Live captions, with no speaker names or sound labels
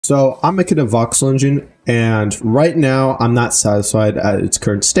So I'm making a voxel engine, and right now I'm not satisfied at its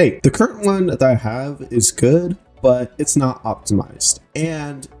current state. The current one that I have is good, but it's not optimized,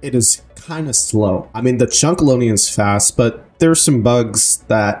 and it is kind of slow. I mean, the chunk loading is fast, but there's some bugs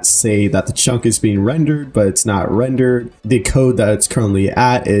that say that the chunk is being rendered, but it's not rendered. The code that it's currently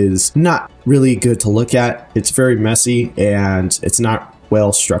at is not really good to look at. It's very messy, and it's not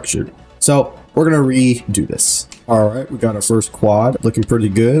well structured. So we're gonna redo this. All right, we got our first quad looking pretty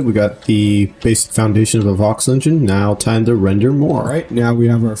good. We got the basic foundation of a voxel engine. Now time to render more. All right, now we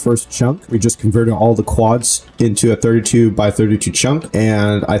have our first chunk. We just converted all the quads into a 32 by 32 chunk,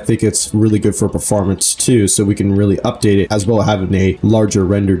 and I think it's really good for performance too, so we can really update it as well as having a larger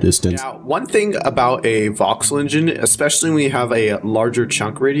render distance. Now, one thing about a voxel engine, especially when you have a larger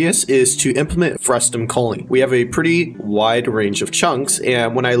chunk radius, is to implement Frustum Culling. We have a pretty wide range of chunks,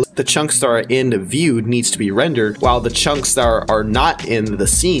 and when the chunks that are in the view needs to be rendered, while the chunks that are not in the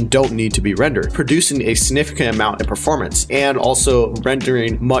scene don't need to be rendered, producing a significant amount of performance and also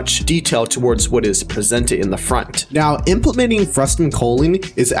rendering much detail towards what is presented in the front. Now, implementing Frustum Culling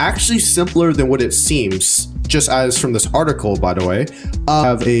is actually simpler than what it seems. Just as from this article, by the way, I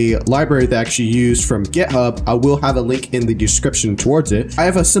have a library that I actually used from GitHub. I will have a link in the description towards it. I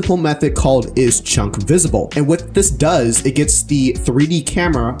have a simple method called isChunkVisible. And what this does, it gets the 3D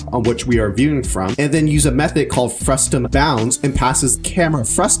camera on which we are viewing from, and then use a method called Frustum Bounds and passes camera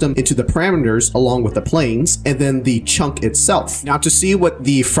Frustum into the parameters along with the planes, and then the chunk itself. Now to see what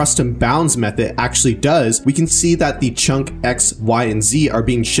the Frustum Bounds method actually does, we can see that the chunk X, Y, and Z are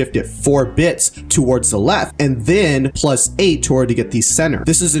being shifted 4 bits towards the left, and then +8 toward to get the center.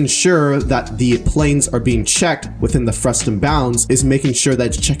 This is ensure that the planes are being checked within the Frustum bounds, is making sure that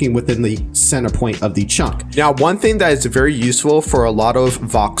it's checking within the center point of the chunk. Now, one thing that is very useful for a lot of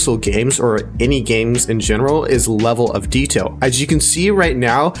voxel games or any games in general is level of detail. As you can see right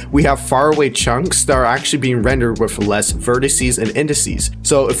now, we have faraway chunks that are actually being rendered with less vertices and indices.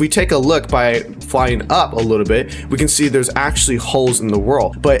 So if we take a look by flying up a little bit, we can see there's actually holes in the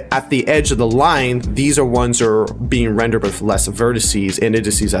world, but at the edge of the line, these are ones are being rendered with less vertices and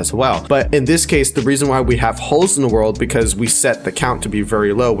indices as well. But in this case, the reason why we have holes in the world because we set the count to be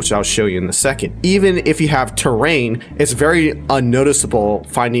very low, which I'll show you in a second. Even if you have terrain, it's very unnoticeable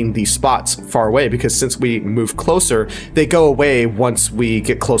finding these spots far away, because since we move closer, they go away once we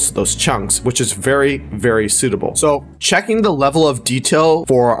get close to those chunks, which is very, very suitable. So checking the level of detail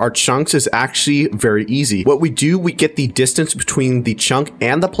for our chunks is actually very easy. What we do, we get the distance between the chunk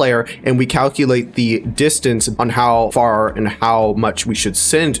and the player, and we calculate the distance on how far and how much we should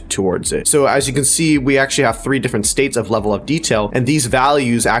send towards it. So as you can see, we actually have 3 different states of level of detail, and these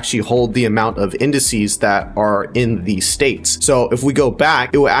values actually hold the amount of indices that are in these states. So if we go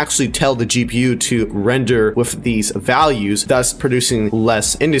back, it will actually tell the GPU to render with these values, thus producing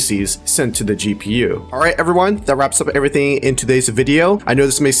less indices sent to the GPU. All right, everyone, that wraps up everything in today's video. I know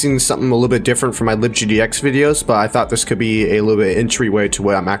this may seem something a little bit different from my Libgdx videos, but I thought this could be a little bit entryway to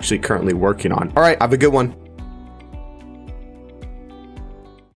what I'm actually currently working on. All right, have a good one.